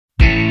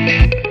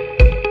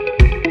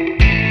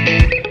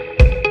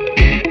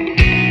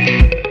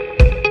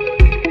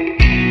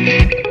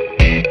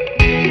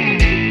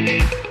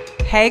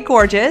Hey,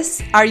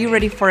 gorgeous. Are you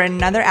ready for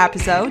another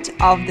episode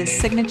of the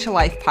Signature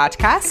Life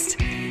podcast?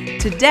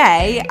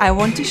 Today, I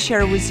want to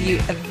share with you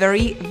a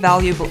very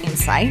valuable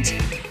insight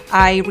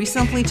I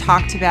recently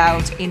talked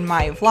about in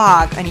my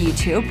vlog on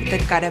YouTube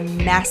that got a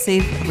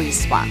massive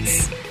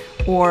response.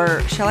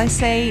 Or shall I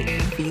say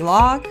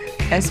vlog,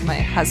 as my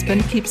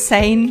husband keeps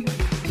saying?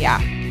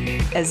 Yeah,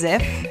 as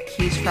if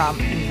he's from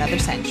another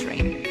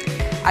century.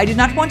 I do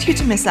not want you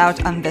to miss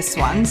out on this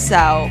one,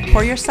 so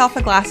pour yourself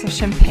a glass of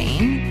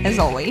champagne, as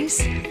always,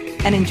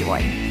 and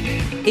enjoy.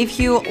 If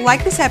you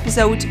like this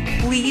episode,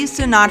 please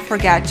do not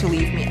forget to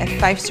leave me a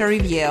 5-star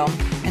review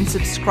and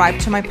subscribe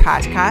to my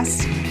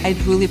podcast. I'd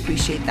really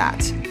appreciate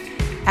that.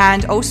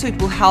 And also,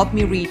 it will help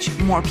me reach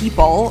more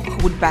people who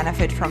would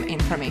benefit from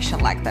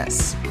information like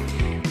this.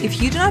 If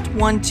you do not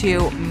want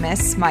to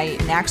miss my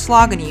next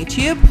vlog on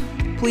YouTube,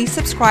 please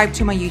subscribe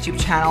to my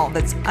YouTube channel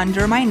that's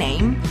under my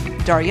name,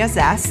 Daria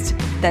Zest.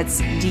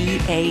 That's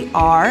DARIAZEST.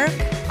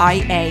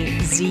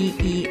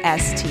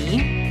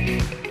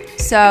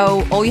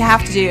 So all you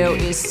have to do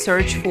is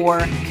search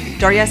for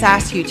Daria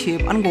Zest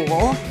YouTube on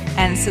Google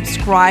and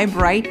subscribe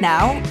right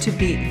now to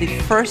be the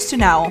first to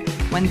know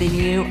when the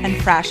new and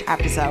fresh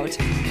episode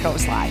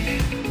goes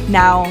live.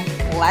 Now,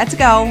 let's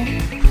go.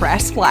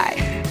 Press play.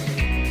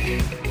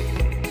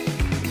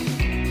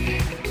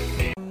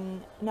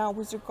 Now,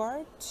 with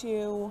regard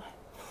to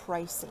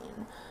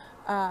pricing,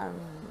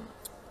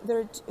 there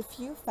are a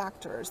few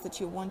factors that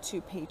you want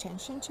to pay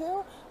attention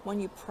to when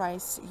you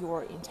price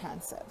your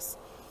intensives.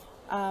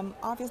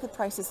 Obviously,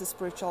 price is a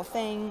spiritual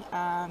thing.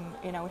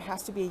 It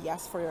has to be a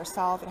yes for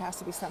yourself. It has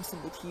to be something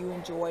that you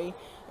enjoy.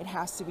 It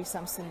has to be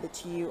something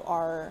that you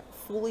are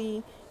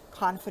fully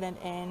confident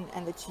in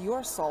and that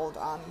you're sold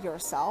on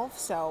yourself.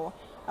 So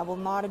I will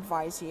not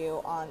advise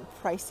you on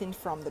pricing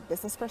from the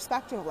business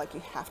perspective, like you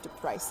have to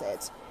price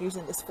it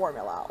using this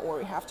formula or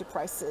you have to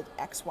price it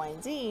X, Y,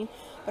 and Z.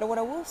 But what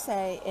I will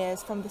say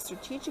is from the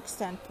strategic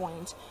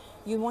standpoint,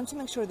 you want to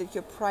make sure that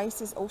your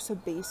price is also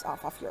based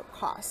off of your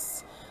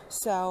costs.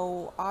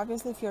 So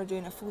obviously, if you're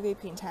doing a full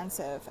VIP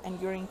intensive and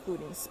you're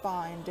including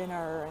spa and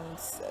dinner and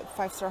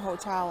 5-star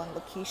hotel and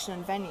location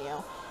and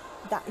venue,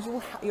 that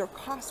your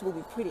cost will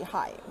be pretty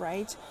high,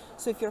 right?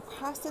 So if your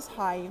cost is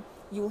high,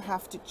 you'll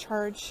have to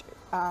charge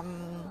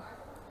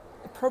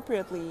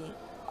appropriately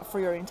for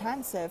your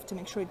intensive to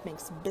make sure it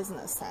makes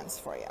business sense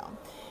for you.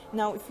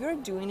 Now, if you're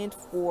doing it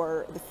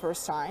for the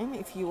first time,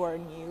 if you are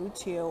new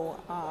to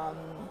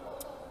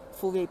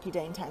full VIP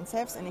day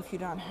intensives, and if you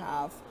don't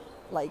have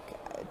like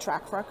a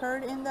track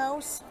record in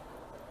those,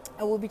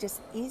 it will be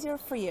just easier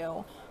for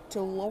you to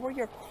lower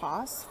your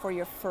costs for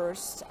your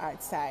first,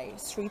 I'd say,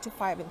 3 to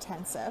 5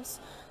 intensives.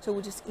 So it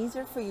will just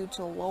easier for you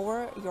to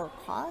lower your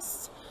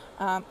costs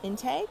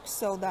intake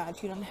so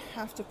that you don't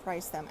have to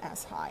price them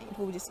as high. It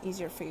will be just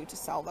easier for you to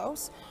sell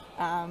those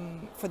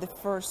for the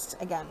first,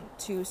 again,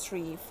 2,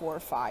 3, 4,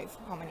 5,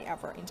 how many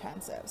ever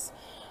intensives.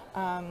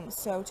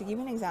 So to give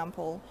you an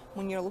example,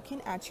 when you're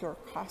looking at your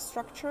cost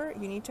structure,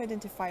 you need to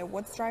identify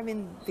what's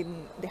driving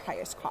the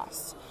highest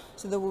cost.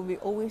 So there will be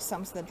always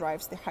something that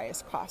drives the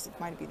highest cost. It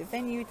might be the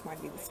venue, it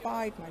might be the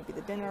spa, it might be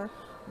the dinner,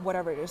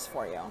 whatever it is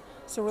for you.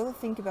 So really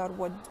think about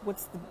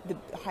what's the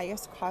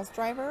highest cost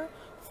driver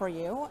for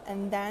you,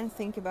 and then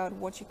think about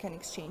what you can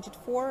exchange it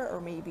for,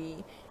 or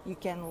maybe you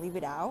can leave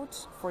it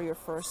out for your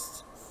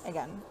first,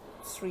 again,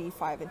 3,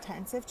 5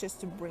 intensive, just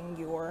to bring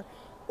your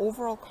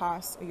overall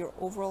cost or your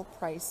overall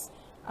price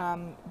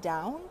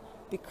down,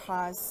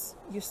 because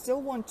you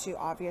still want to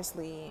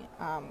obviously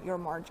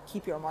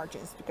keep your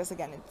margins, because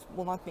again, it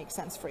will not make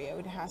sense for you.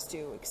 It has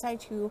to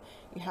excite you.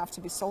 You have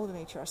to be sold on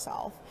it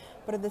yourself,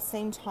 but at the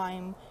same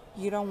time,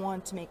 you don't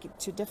want to make it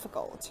too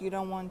difficult. You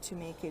don't want to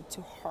make it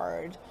too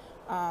hard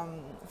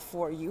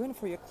for you and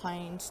for your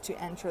client to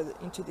enter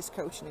into this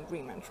coaching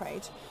agreement,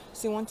 right?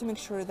 So you want to make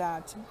sure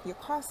that your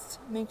costs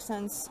make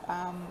sense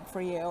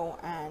for you,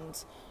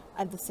 and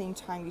at the same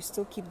time, you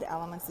still keep the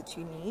elements that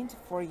you need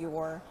for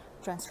your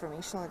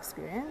transformational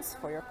experience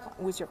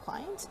with your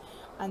client,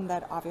 and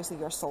that obviously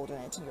you're sold on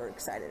it and you're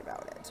excited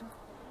about it.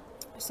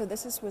 So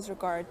this is with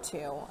regard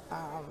to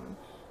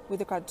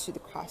the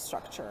cost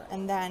structure.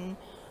 And then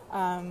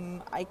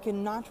I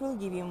cannot really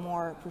give you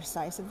more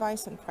precise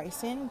advice on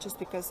pricing, just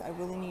because I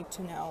really need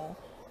to know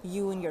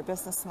you and your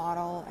business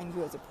model and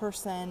you as a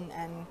person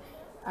and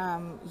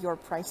your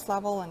price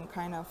level and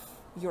kind of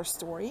your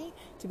story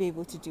to be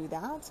able to do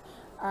that.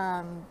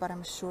 But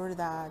I'm sure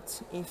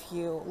that if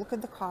you look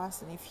at the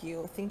cost and if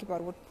you think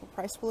about what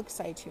price will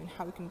excite you and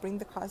how you can bring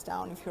the cost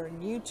down if you're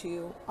new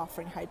to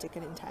offering high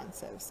ticket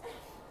intensives,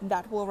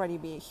 that will already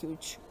be a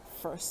huge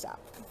first step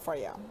for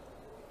you.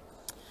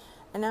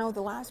 And now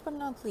the last but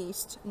not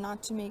least,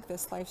 not to make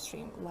this live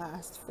stream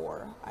last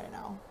for,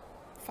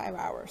 5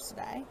 hours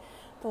today,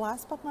 the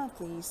last but not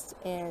least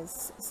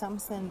is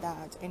something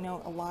that I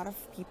know a lot of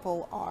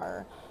people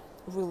are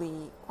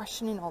really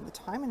questioning all the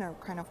time and are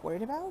kind of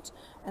worried about,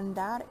 and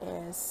that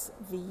is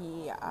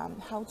the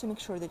how to make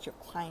sure that your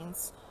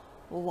clients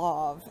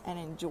love and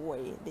enjoy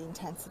the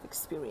intensive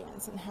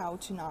experience, and how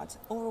to not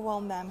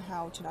overwhelm them,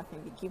 how to not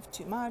maybe give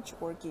too much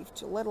or give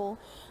too little.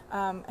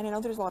 And I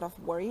know there's a lot of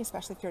worry,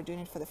 especially if you're doing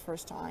it for the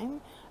first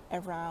time,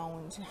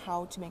 around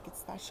how to make it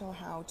special,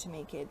 how to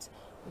make it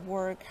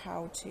work,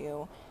 how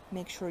to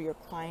make sure your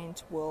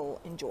client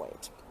will enjoy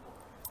it.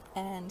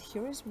 And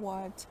here is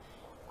what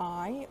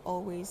I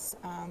always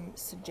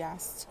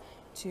suggest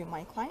to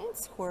my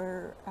clients who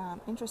are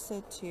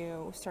interested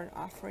to start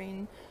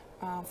offering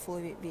full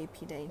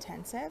VIP day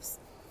intensives.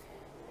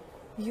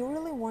 You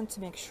really want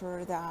to make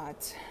sure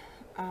that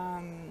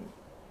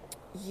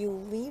you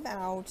leave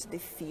out the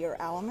fear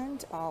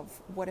element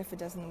of what if it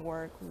doesn't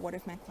work, what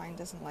if my client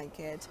doesn't like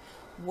it,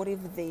 what if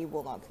they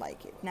will not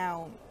like it.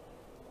 Now,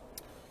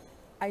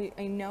 I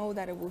know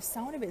that it will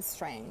sound a bit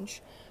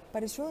strange,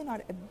 but it's really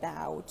not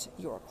about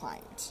your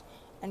client.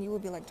 And you will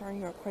be like,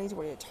 darn, you're crazy,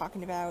 what are you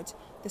talking about?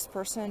 This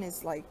person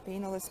is like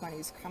paying all this money,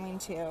 is coming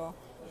to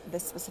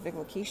this specific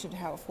location to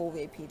have a full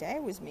VIP day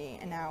with me,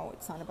 and now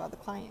it's not about the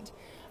client.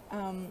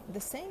 The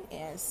thing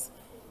is,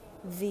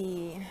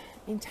 the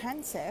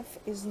intensive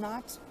is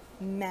not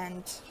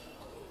meant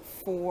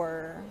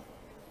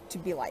to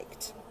be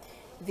liked.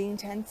 The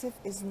intensive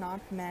is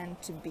not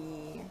meant to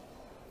be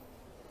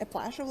a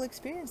pleasurable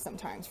experience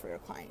sometimes for your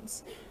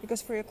clients,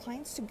 because for your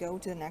clients to go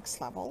to the next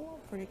level,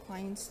 for your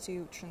clients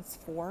to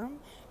transform,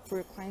 for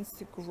your clients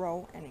to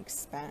grow and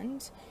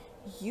expand,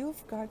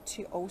 you've got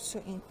to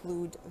also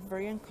include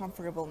very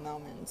uncomfortable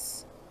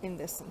moments in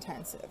this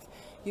intensive.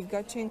 You've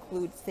got to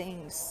include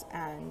things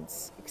and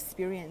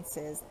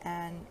experiences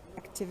and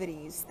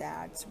activities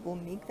that will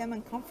make them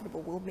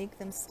uncomfortable, will make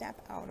them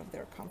step out of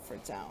their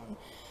comfort zone.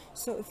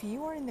 So if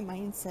you are in the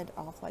mindset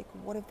of like,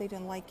 what if they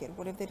don't like it?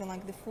 What if they don't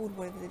like the food?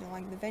 What if they don't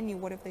like the venue?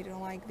 What if they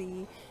don't like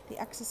the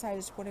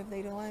exercise? What if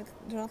they do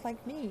not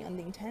like me on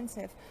the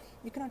intensive?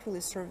 You cannot really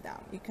serve them.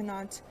 You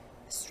cannot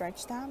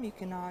stretch them. You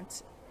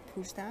cannot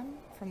push them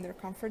from their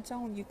comfort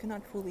zone. You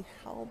cannot really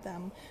help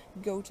them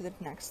go to the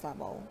next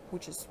level,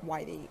 which is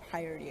why they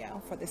hired you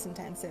for this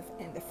intensive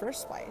in the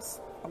first place.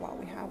 Oh, wow,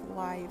 we have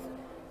live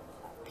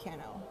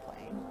piano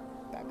playing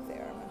back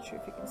there. I'm not sure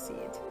if you can see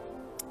it.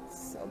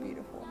 It's so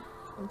beautiful.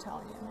 I'm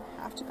telling you,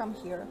 you have to come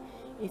here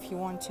if you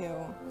want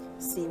to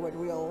see what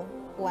real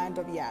land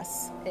of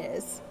yes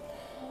is.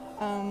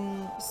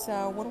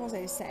 So what was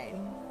I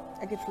saying?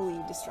 I get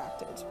really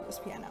distracted with this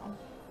piano.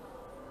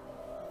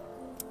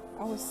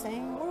 What was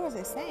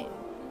I saying?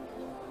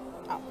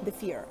 Oh, the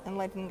fear and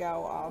letting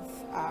go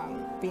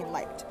of being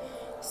liked.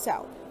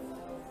 So,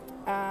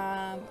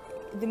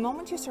 the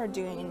moment you start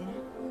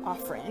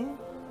offering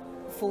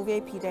full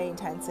VIP day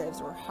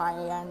intensives or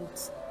high-end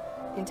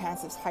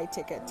intensives,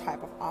 high-ticket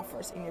type of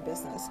offers in your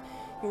business,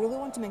 you really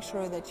want to make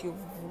sure that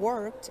you've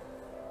worked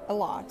a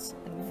lot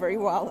and very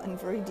well and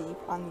very deep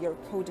on your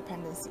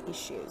codependency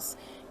issues,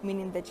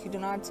 meaning that you do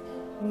not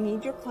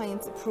need your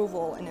client's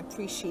approval and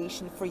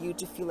appreciation for you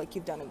to feel like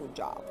you've done a good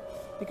job.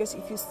 Because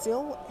if you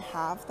still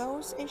have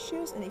those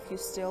issues, and if you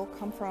still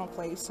come from a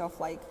place of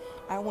like,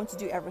 I want to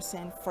do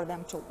everything for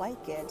them to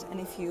like it, and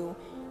if you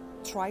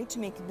try to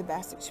make it the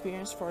best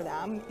experience for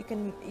them,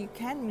 you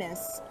can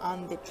miss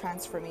on the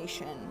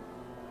transformation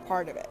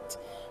part of it.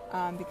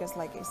 Because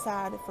like I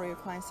said, for your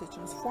clients to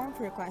transform,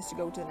 for your clients to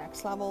go to the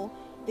next level,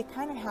 they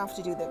kind of have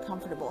to do the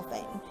comfortable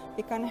thing.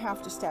 They kind of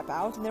have to step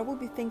out, and there will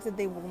be things that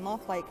they will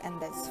not like,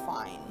 and that's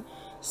fine.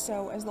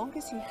 So as long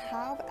as you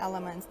have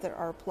elements that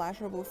are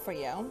pleasurable for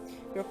you,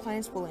 your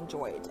clients will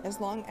enjoy it. As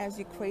long as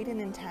you create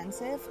an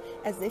intensive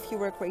as if you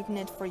were creating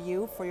it for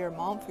you, for your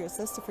mom, for your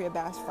sister, for your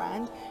best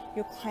friend,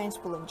 your clients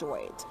will enjoy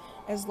it.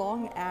 As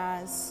long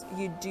as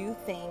you do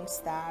things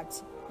that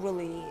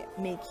really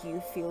make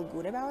you feel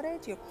good about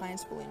it, your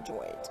clients will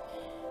enjoy it.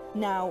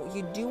 Now,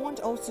 you do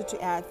want also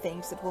to add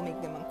things that will make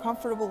them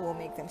uncomfortable, will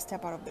make them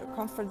step out of their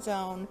comfort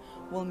zone,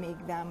 will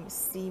make them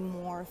see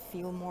more,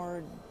 feel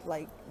more,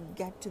 like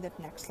get to that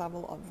next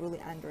level of really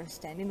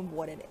understanding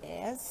what it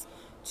is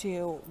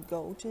to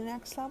go to the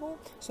next level.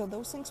 So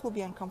those things will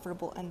be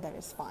uncomfortable, and that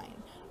is fine.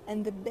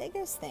 And the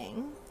biggest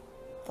thing,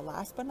 the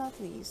last but not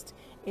least,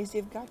 is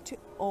you've got to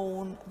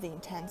own the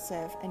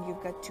intensive, and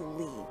you've got to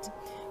lead.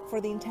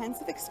 For the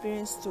intensive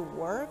experience to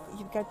work,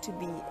 you've got to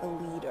be a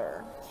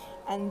leader.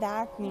 And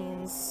that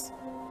means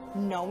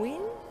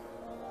knowing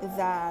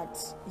that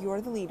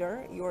you're the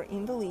leader, you're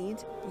in the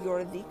lead,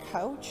 you're the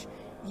coach,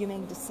 you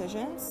make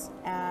decisions,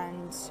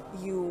 and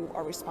you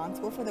are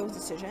responsible for those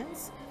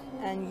decisions,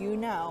 and you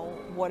know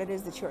what it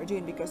is that you are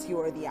doing because you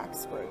are the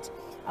expert.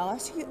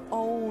 Unless you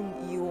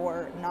own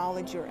your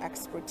knowledge, your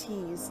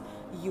expertise,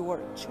 your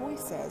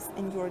choices,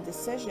 and your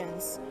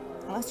decisions,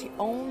 unless you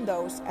own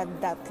those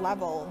at that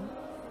level,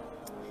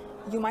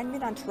 you might be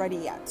not ready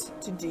yet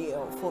to do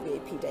full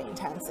VIP day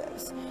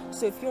intensives.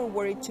 So if you're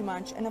worried too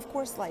much, and of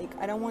course, like,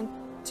 I don't want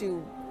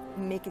to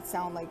make it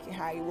sound like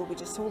how you will be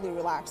just totally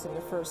relaxed in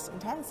your first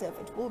intensive.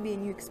 It will be a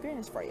new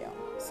experience for you.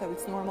 So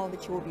it's normal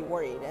that you will be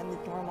worried, and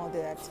it's normal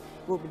that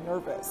you will be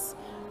nervous.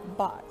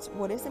 But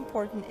what is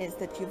important is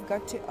that you've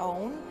got to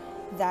own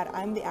that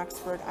I'm the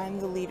expert, I'm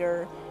the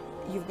leader,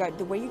 you've got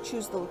the way you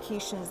choose the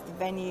locations, the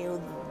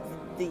venue,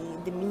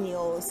 the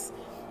meals,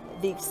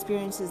 the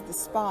experiences, the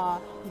spa.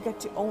 You got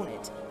to own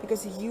it,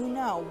 because you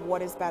know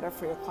what is better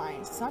for your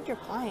client. It's not your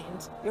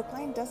client. Your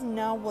client doesn't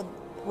know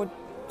what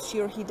she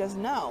or he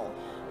doesn't know,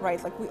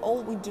 right? Like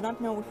we do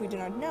not know what we do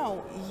not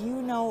know.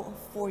 You know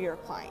for your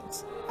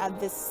client at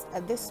this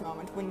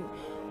moment. When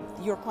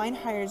your client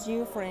hires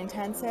you for an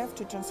intensive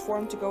to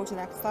transform, to go to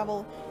the next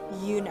level,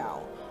 you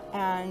know.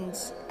 And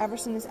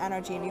everything is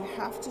energy, and you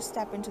have to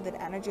step into that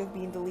energy of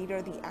being the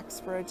leader, the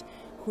expert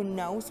who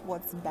knows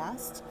what's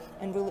best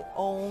and really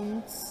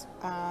owns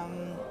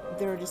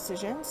their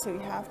decision. So you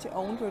have to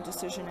own your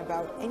decision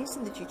about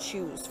anything that you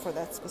choose for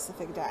that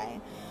specific day,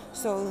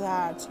 so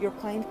that your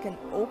client can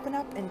open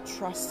up and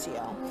trust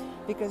you,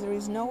 because there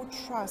is no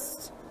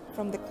trust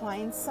from the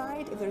client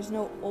side if there's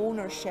no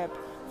ownership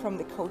from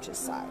the coach's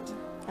side.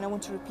 And I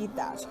want to repeat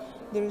that.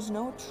 There is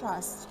no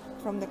trust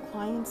from the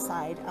client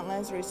side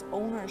unless there is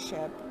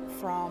ownership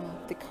from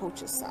the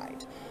coach's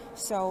side.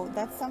 So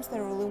that's something I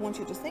really want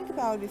you to think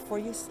about before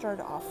you start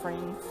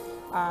offering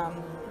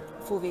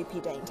full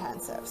VIP day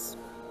intensives.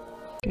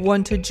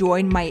 Want to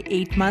join my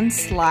 8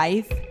 months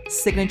live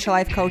Signature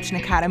Life Coaching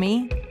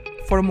Academy?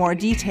 For more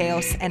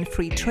details and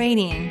free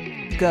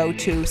training, go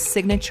to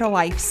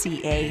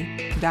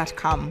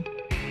signaturelifeca.com.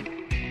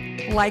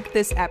 Like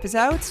this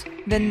episode?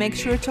 Then make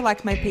sure to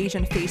like my page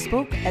on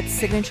Facebook at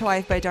Signature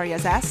Life by Daria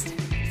Zest.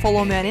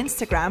 Follow me on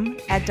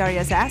Instagram at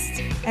Daria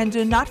Zest, and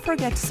do not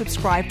forget to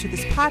subscribe to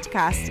this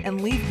podcast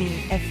and leave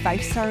me a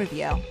 5-star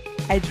review.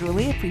 I'd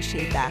really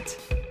appreciate that.